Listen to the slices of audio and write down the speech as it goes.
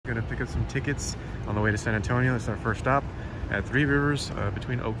Gonna pick up some tickets on the way to San Antonio. It's our first stop at Three Rivers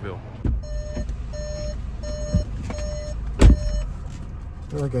between Oakville.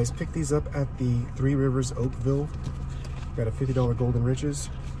 Alright guys, pick these up at the Three Rivers Oakville. Got a $50 Golden Riches,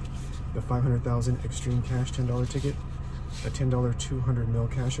 the 500,000 Extreme Cash $10 ticket, a $10 200 mil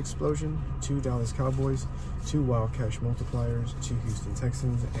cash explosion, 2 Dallas Cowboys, 2 Wild Cash multipliers, 2 Houston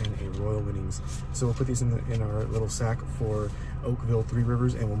Texans, and a Royal Winnings. So we'll put these in our little sack for Oakville, Three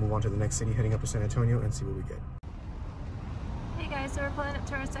Rivers, and we'll move on to the next city, heading up to San Antonio, and see what we get. Hey guys, so we're pulling up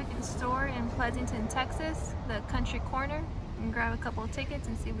to our second store in Pleasanton, Texas, the Country Corner, and grab a couple of tickets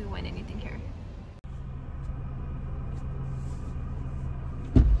and see if we win anything here.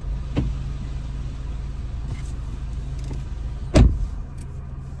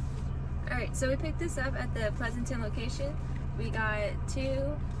 Alright, so we picked this up at the Pleasanton location. We got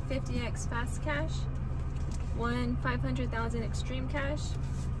 2 50x fast cash, 1 500,000 extreme cash,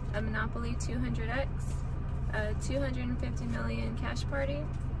 a Monopoly 200x, a 250 million cash party,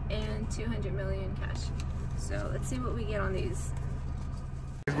 and 200 million cash. So let's see what we get on these.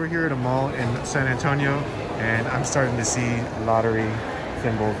 We're here at a mall in San Antonio, and I'm starting to see lottery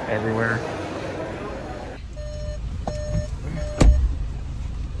symbols everywhere.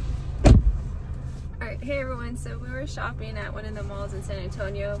 Hey everyone, so we were shopping at one of the malls in San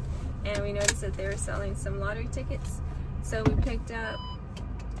Antonio and we noticed that they were selling some lottery tickets. So we picked up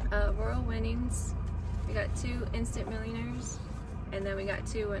Royal Winnings, we got 2 Instant Millionaires, and then we got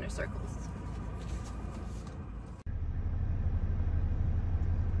 2 Winner Circles.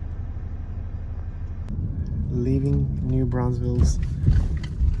 Leaving New Braunfels,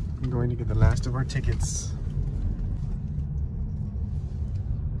 I'm going to get the last of our tickets.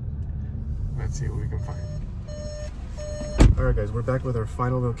 Let's see what we can find. Alright guys, we're back with our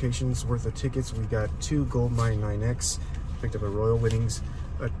final locations worth of tickets. We got 2 Gold Mine 9X, picked up a Royal Winnings,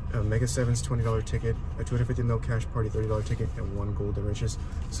 a Mega Sevens $20 ticket, a 250 mil cash party $30 ticket, and 1 Golden Riches.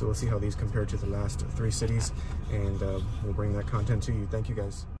 So we'll see how these compare to the last 3 cities, and we'll bring that content to you. Thank you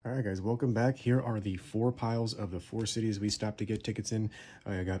guys. Alright guys, welcome back. Here are the 4 piles of the 4 cities we stopped to get tickets in.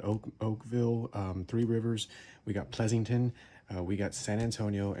 I got Oakville, Three Rivers, we got Pleasanton, we got San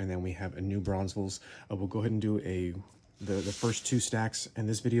Antonio, and then we have a New Braunfels. We'll go ahead and do the first 2 stacks in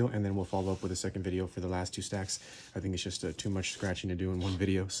this video, and then we'll follow up with a second video for the last 2 stacks. I think it's just too much scratching to do in one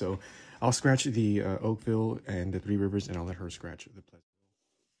video. So I'll scratch the Oakville and the Three Rivers, and I'll let her scratch the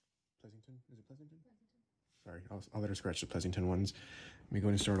Pleasanton? Is it Pleasanton? Sorry, I'll let her scratch the Pleasanton ones. Let me go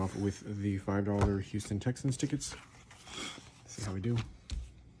ahead and start off with the $5 Houston Texans tickets. Let's see how we do.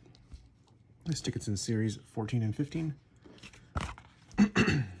 This ticket's in series 14 and 15.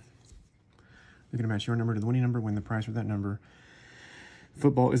 They're going to match your number to the winning number, win the prize for that number.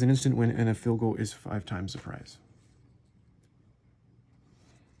 Football is an instant win, and a field goal is 5 times the prize.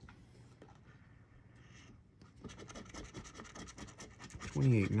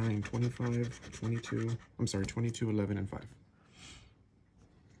 $28, $9, $25, $22, I'm sorry, $22, $11, and $5.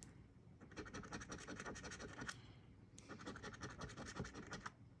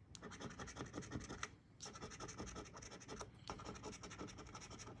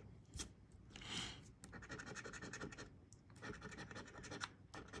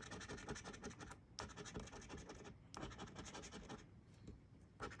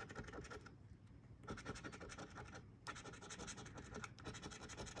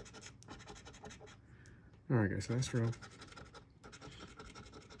 Alright guys, last row.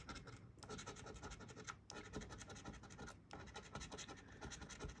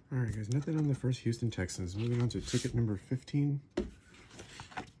 Alright guys, nothing on the first Houston Texans. Moving on to ticket number 15.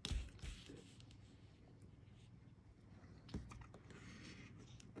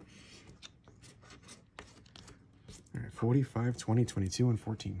 Alright, 45, 20, 22, and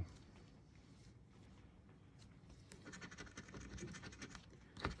 14.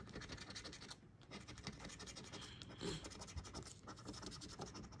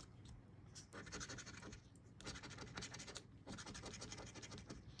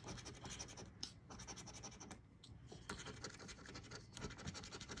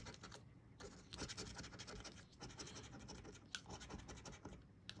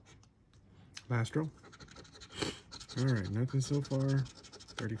 Last row. All right, nothing so far.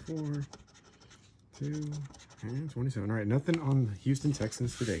 34, 2, and 27. All right, nothing on the Houston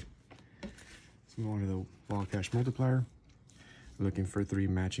Texans today. Let's move on to the Wild Cash multiplier. We're looking for 3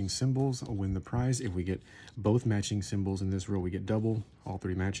 matching symbols. I'll win the prize. If we get both matching symbols in this row, we get double. All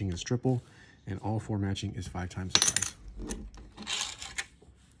 3 matching is triple, and all 4 matching is 5 times the prize.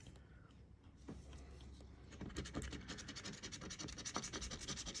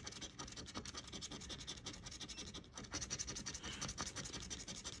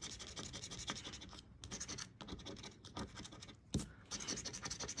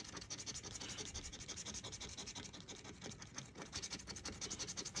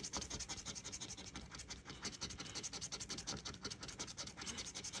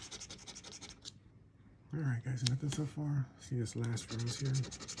 All right, guys, nothing so far. See this last rose here.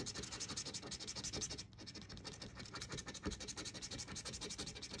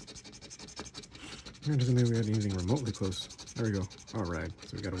 It doesn't mean we had anything remotely close. There we go. All right,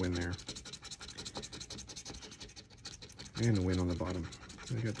 so we got a win there. And a win on the bottom.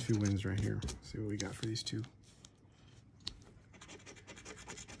 So we got 2 wins right here. Let's see what we got for these 2.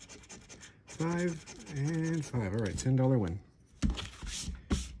 5 and 5. All right, $10 win.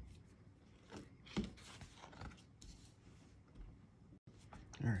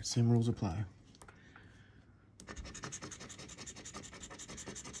 All right, same rules apply.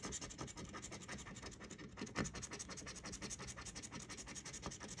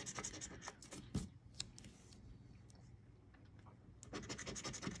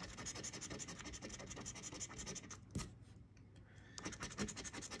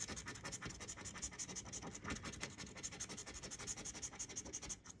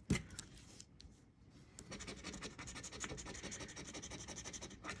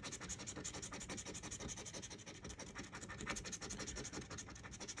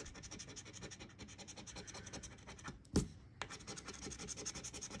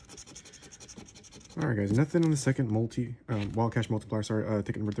 All right, guys, nothing on the second wild cash multiplier, sorry,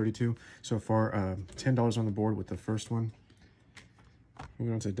 ticket number 32. So far, $10 on the board with the first one.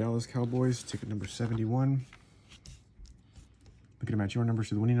 Moving on to Dallas Cowboys, ticket number 71. Looking to match your numbers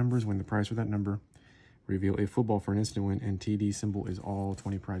to the winning numbers, win the prize for that number. Reveal a football for an instant win, and TD symbol is all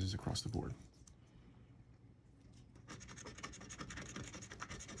 20 prizes across the board.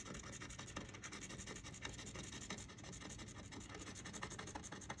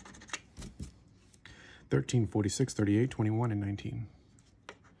 $13, $46, $38, $21, and 19.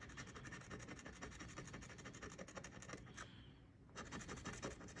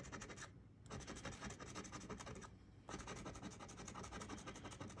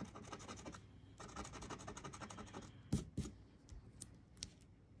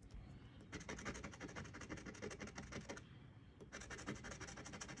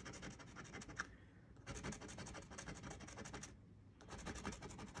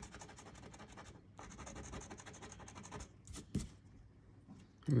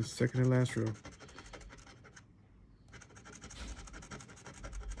 The second and last row.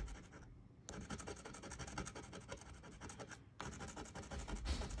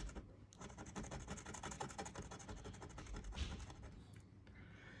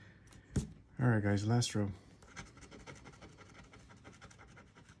 All right, guys, last row.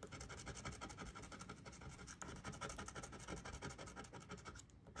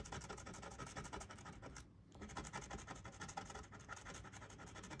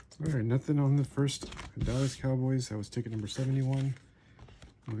 All right, nothing on the first Dallas Cowboys. That was ticket number 71.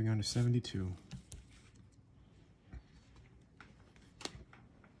 Moving on to 72.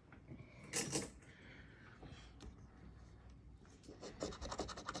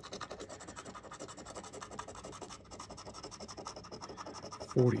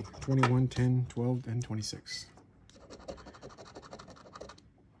 $40, $21, $10, $12, and $26.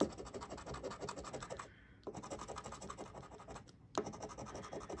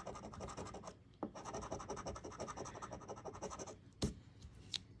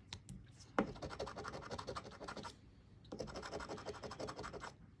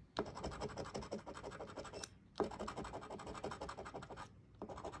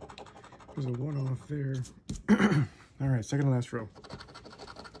 There's a one-off there. All right, second to last row.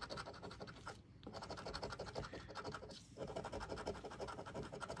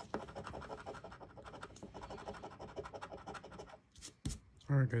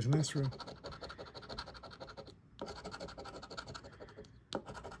 All right, guys, last row.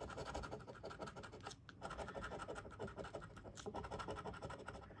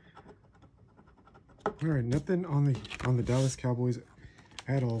 All right, nothing on the Dallas Cowboys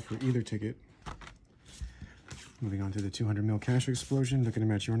at all for either ticket. Moving on to the 200 mil cash explosion. Looking to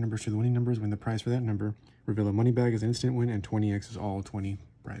match your numbers to the winning numbers. Win the prize for that number. Reveal a money bag as an instant win, and 20x is all 20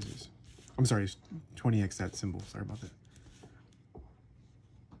 prizes. I'm sorry, 20x that symbol. Sorry about that.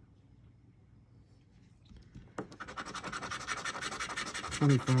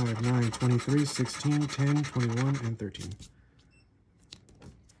 $25, $9, $23, $16, $10, $21, and $13.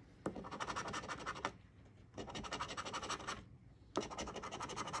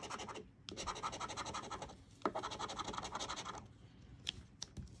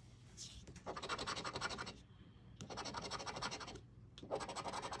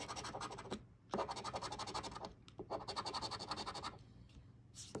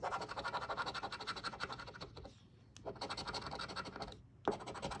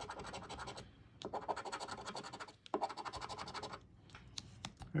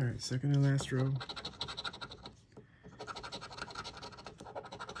 All right, second and last row.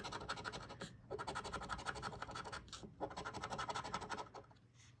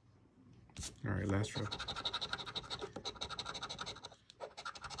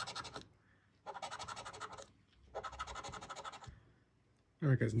 All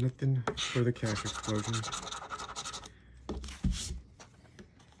right, guys, nothing for the cash explosion.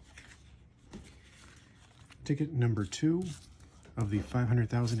 Ticket number 2 of the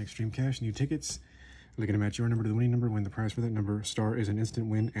 500,000 Extreme Cash new tickets. Looking to match your number to the winning number. Win the prize for that number. Star is an instant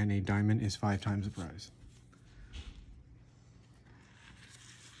win, and a diamond is 5 times the prize.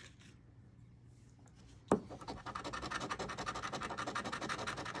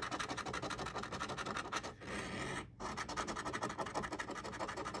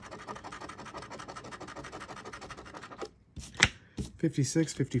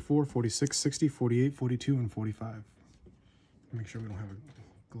 $56, $54, $46, $60, $48, $42, and $45. Make sure we don't have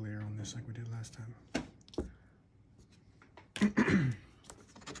a glare on this like we did last time.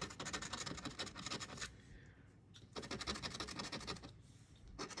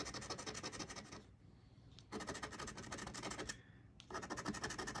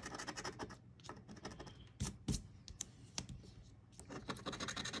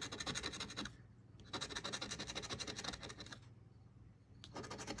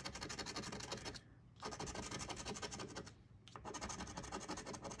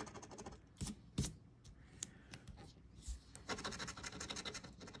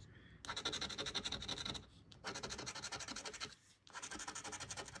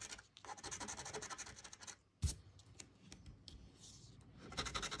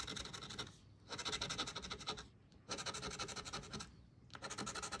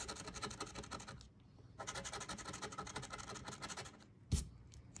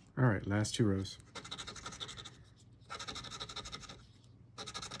 All right, last 2 rows.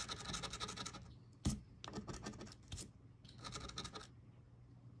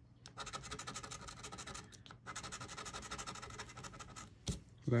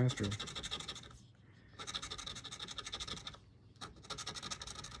 Last row.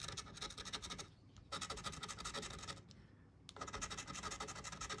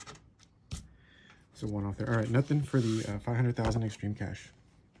 So 1 off there. All right, nothing for the 500,000 Extreme Cash.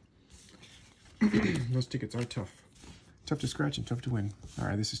 Those tickets are tough. Tough to scratch and tough to win. All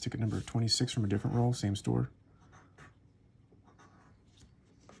right, this is ticket number 26 from a different roll, same store.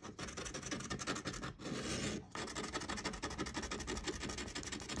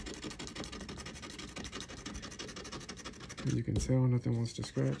 As you can tell, nothing wants to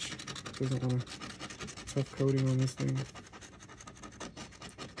scratch. Doesn't want a tough coating on this thing.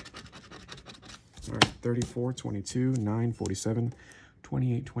 All right, 34, 22, 9, 47,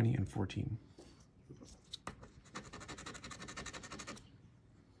 28, 20, and 14.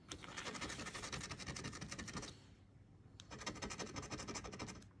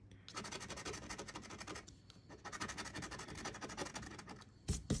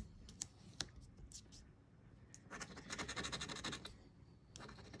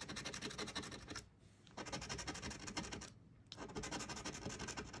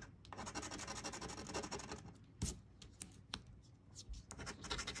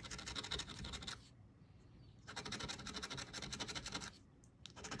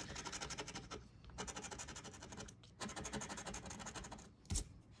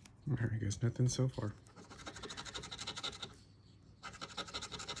 All right, guys, nothing so far.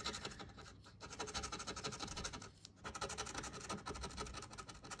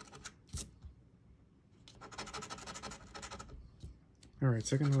 All right,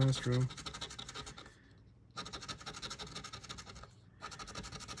 second to last row.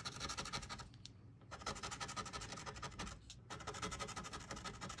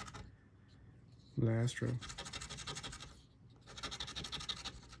 Last row.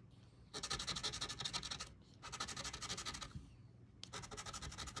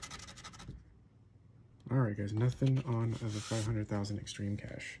 All right, guys, nothing on the 500,000 Extreme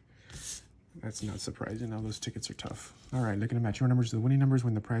Cash. That's not surprising. Now those tickets are tough. All right, looking to match your numbers to the winning numbers.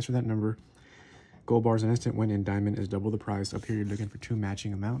 Win the prize for that number. Gold bar is an instant win, and diamond is double the prize. Up here, you're looking for 2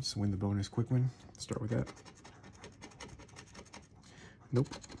 matching amounts. Win the bonus quick win. Start with that. Nope.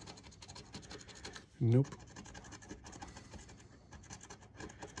 Nope.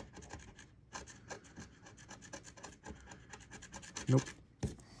 Nope.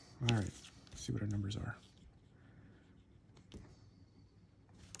 All right, let's see what our numbers are.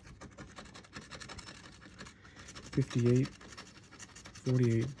 $58,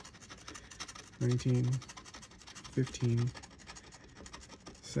 $48, $19, $15,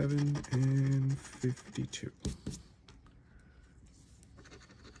 $7, and $52.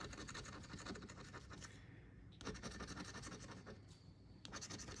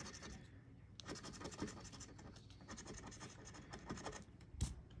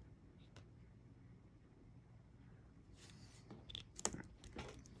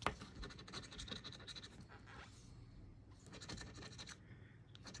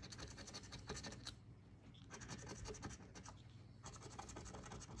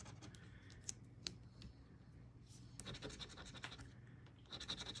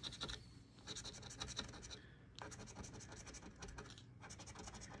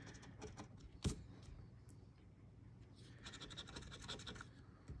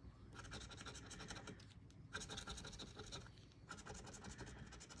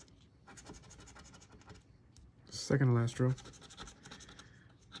 Second to last row.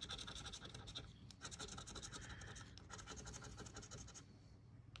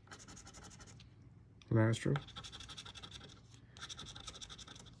 Last row.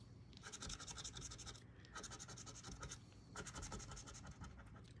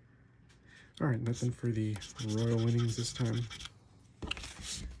 All right, nothing for the royal winnings this time.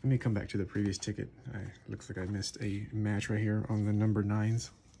 Let me come back to the previous ticket. Looks like I missed a match right here on the number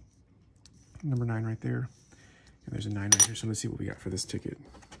 9s. Number 9 right there. And there's a 9 right here, so let's see what we got for this ticket.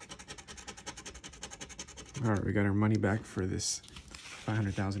 All right, we got our money back for this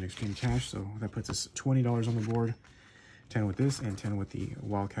 500,000 extreme cash, so that puts us $20 on the board. 10 with this and 10 with the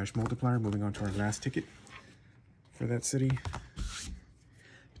wild cash multiplier. Moving on to our last ticket for that city.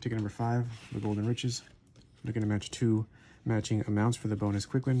 Ticket number 5, the Golden Riches. Looking to match 2 matching amounts for the bonus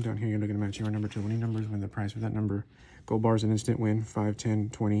quick win. Down here, you're looking to match your number to winning numbers. Win the prize for that number. Gold bars, an instant win. 5,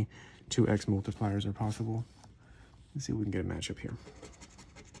 10, 20, 2x multipliers are possible. Let's see if we can get a matchup here.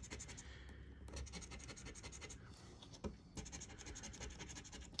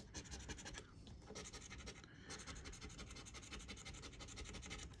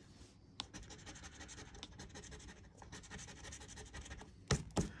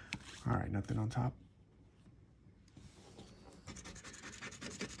 All right, nothing on top.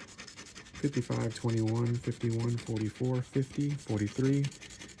 55, 21, 51, 44, 50, 43,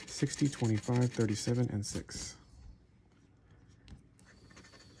 60, 25, 37, and 6.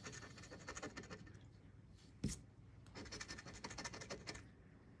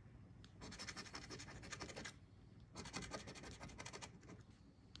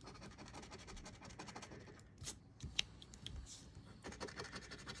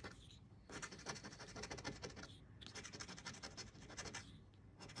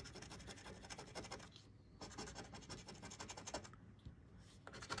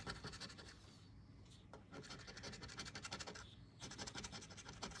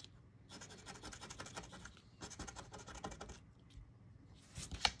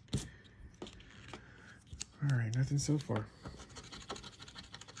 All right, nothing so far.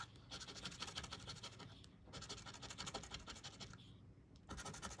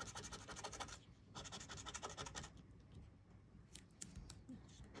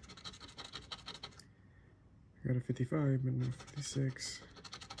 I got a 55, but no 56.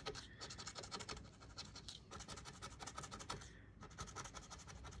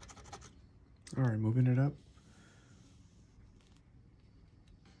 All right, moving it up.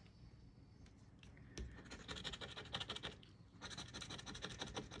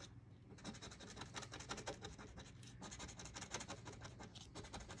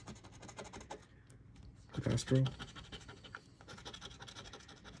 Astro.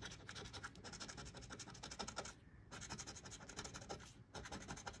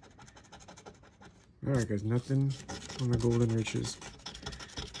 All right, guys, nothing on the Golden Riches.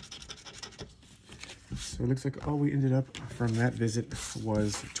 So it looks like all we ended up from that visit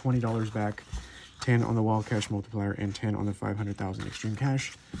was $20 back, 10 on the wild cash multiplier, and 10 on the 500,000 extreme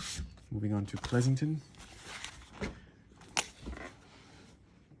cash. Moving on to Pleasanton.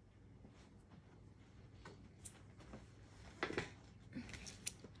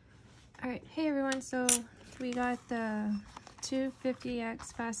 Alright, hey everyone, so we got the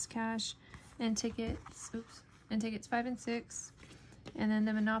 250x fast cash and tickets, tickets 5 and 6, and then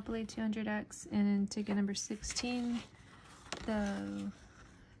the Monopoly 200x and ticket number 16, the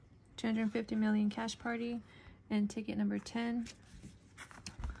 250 million cash party and ticket number 10,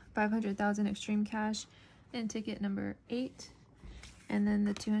 500,000 extreme cash and ticket number 8, and then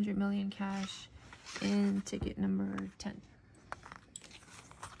the 200 million cash in ticket number 10.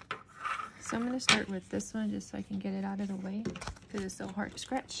 So I'm going to start with this one just so I can get it out of the way because it's so hard to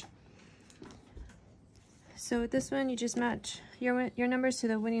scratch. So with this one, you just match your numbers to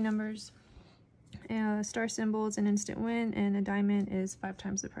the winning numbers. Star symbols an instant win, and a diamond is 5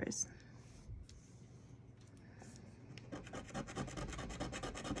 times the price.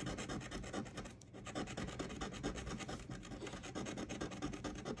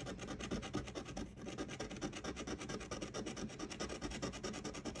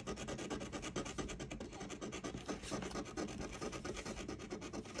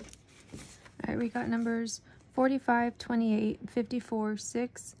 We got numbers 45, 28, 54,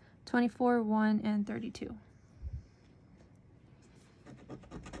 6, 24, 1, and 32.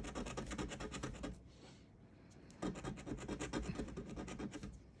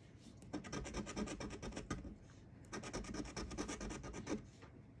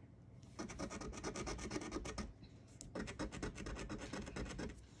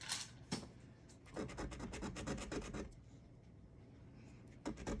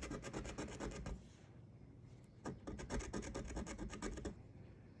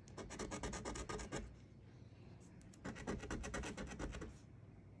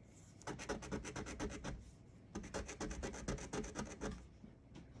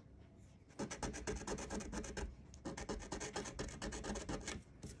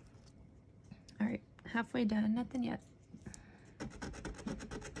 Halfway done, nothing yet.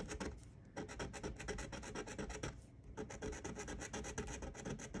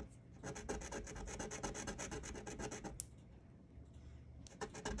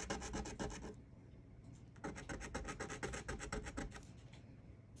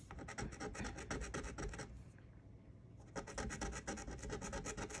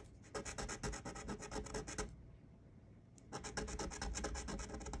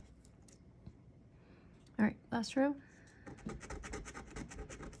 All right, last row.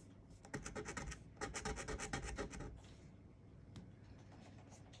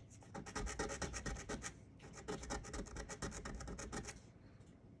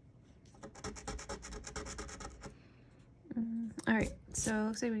 All right, so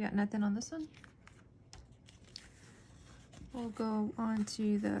looks like we got nothing on this one. We'll go on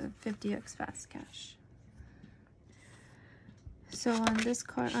to the 50x fast cash. So on this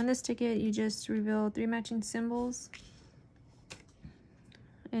card, on this ticket, you just reveal 3 matching symbols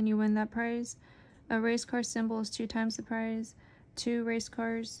and you win that prize. A race car symbol is 2 times the prize, 2 race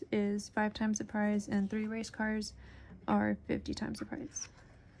cars is 5 times the prize, and 3 race cars are 50 times the prize.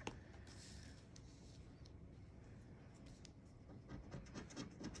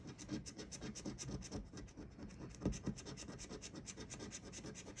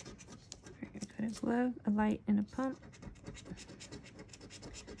 Alright, got a glove, a light, and a pump.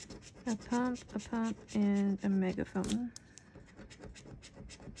 A pump, and a megaphone.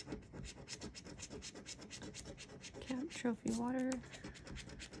 Cap, trophy, water.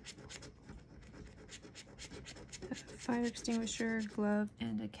 A fire extinguisher, glove,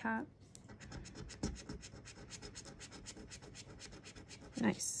 and a cap.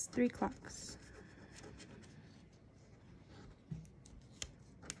 Nice. 3 clocks.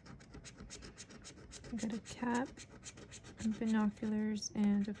 I got a cap, binoculars,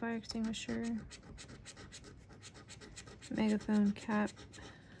 and a fire extinguisher. Megaphone, cap,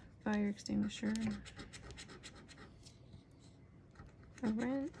 fire extinguisher. A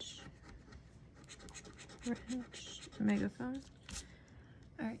wrench, megaphone.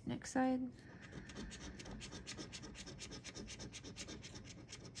 All right, next side.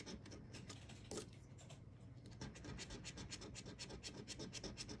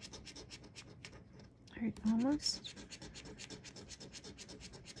 All right, almost.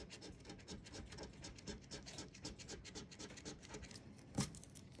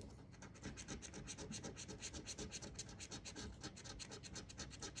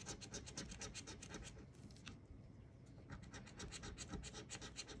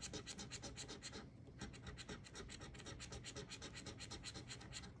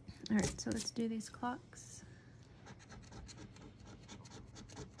 All right, so let's do these clocks.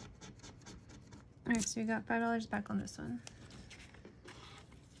 All right, so you got $5 back on this one.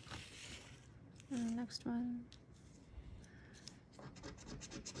 And the next one.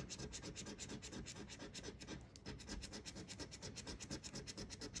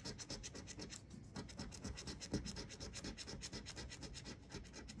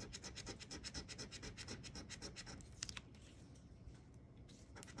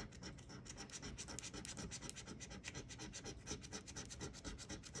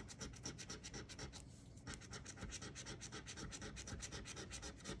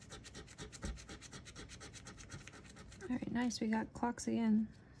 All right, nice, we got clocks again.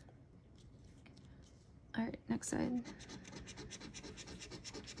 All right, next side.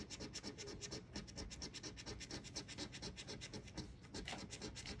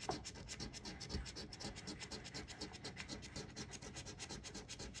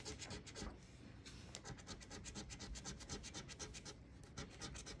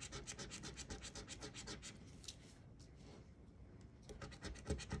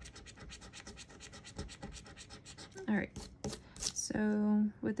 All right, so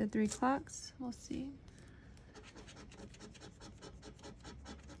with the 3 clocks, we'll see.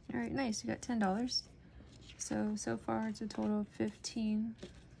 All right, nice, you got $10. So far it's a total of 15.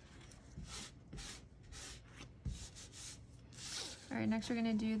 All right, next we're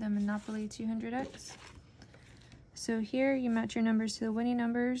gonna do the Monopoly 200X. So here you match your numbers to the winning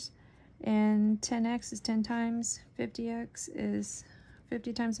numbers, and 10X is 10 times, 50X is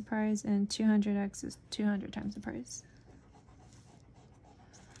 50 times the prize, and 200X is 200 times the prize.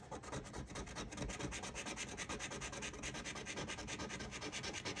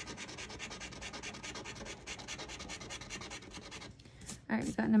 All right,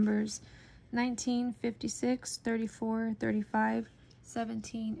 we got numbers 19, 56, 34, 35,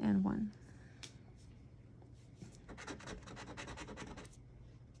 17, and 1.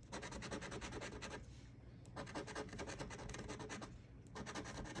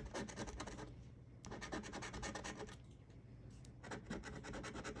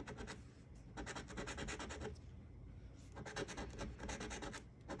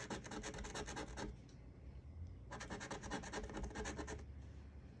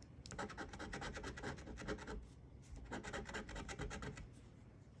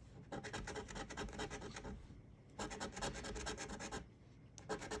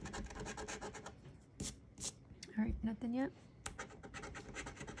 nothing yet.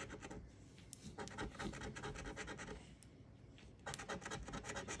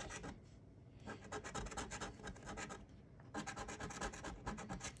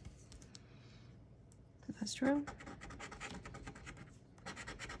 Last row.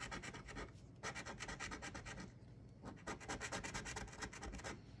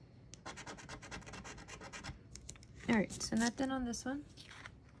 Alright, so nothing on this one.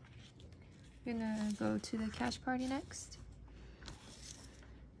 We're gonna go to the cash party next.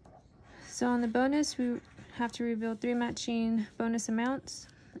 So on the bonus, we have to reveal 3 matching bonus amounts,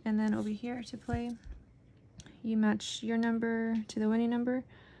 and then over here to play, you match your number to the winning number,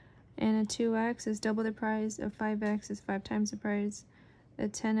 and a 2x is double the prize, a 5x is 5 times the prize, a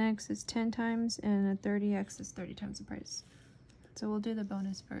 10x is 10 times, and a 30x is 30 times the prize. So we'll do the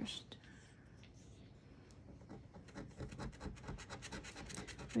bonus first.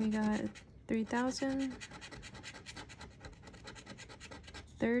 We got 3,000,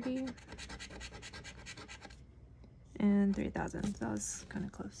 30, and 3,000. So that was kind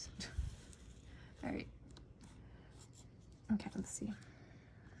of close. All right. Okay, let's see.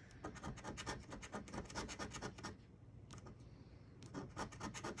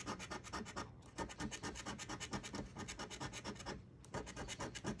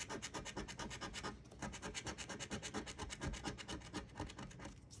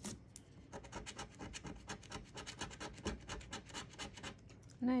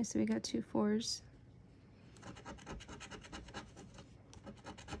 Nice, so we got 2 4s.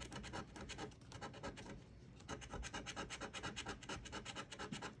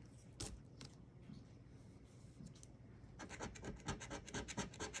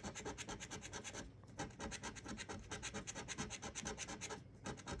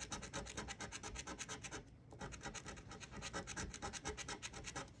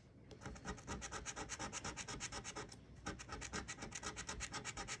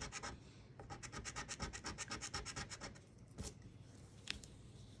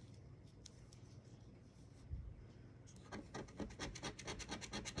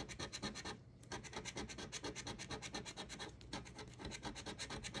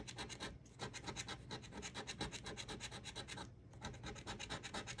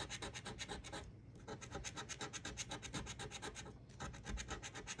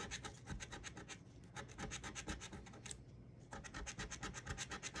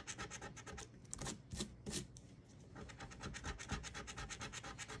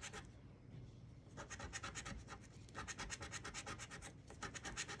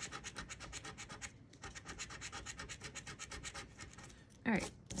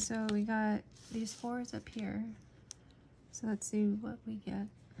 Alright, so we got these 4s up here. So let's see what we get.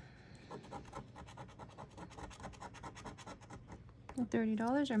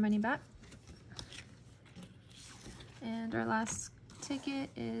 $30, our money back. And our last ticket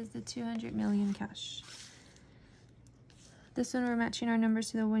is the 200 million cash. This one we're matching our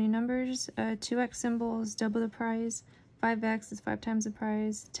numbers to the winning numbers. 2x symbol is double the prize, 5x is 5 times the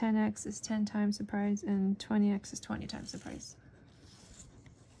prize, 10x is 10 times the prize, and 20x is 20 times the prize.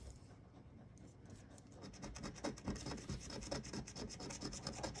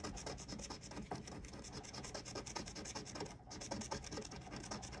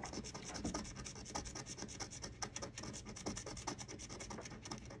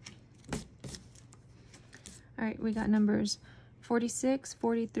 All right, we got numbers 46,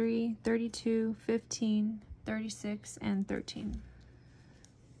 43, 32, 15, 36, and 13.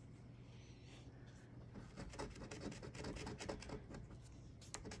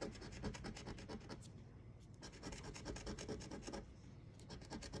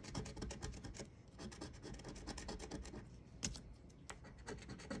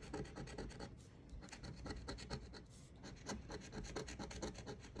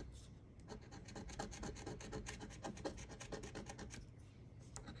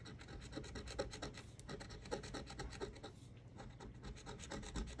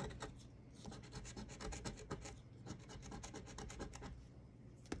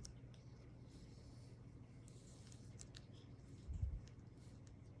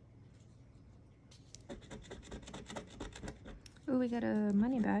 Oh, we got a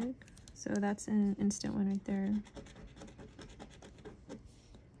money bag, so that's an instant one right there.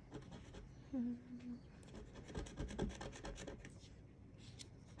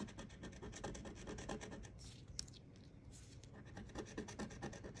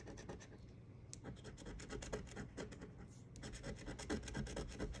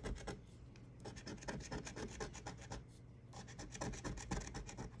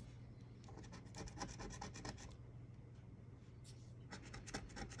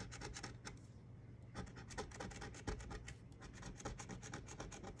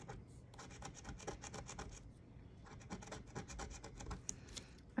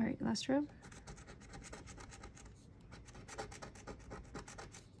 last row.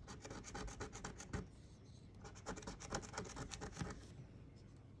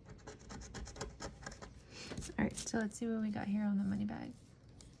 All right, so let's see what we got here on the money bag.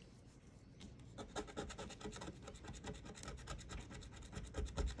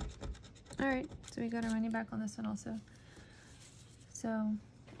 All right, so we got our money back on this one also. So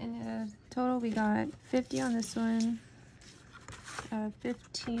in the total, we got 50 on this one,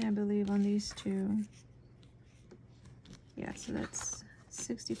 15, I believe, on these two. Yeah, so that's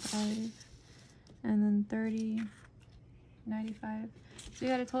 65, and then 30, 95. So we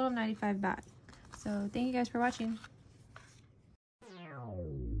got a total of 95 back. So thank you guys for watching.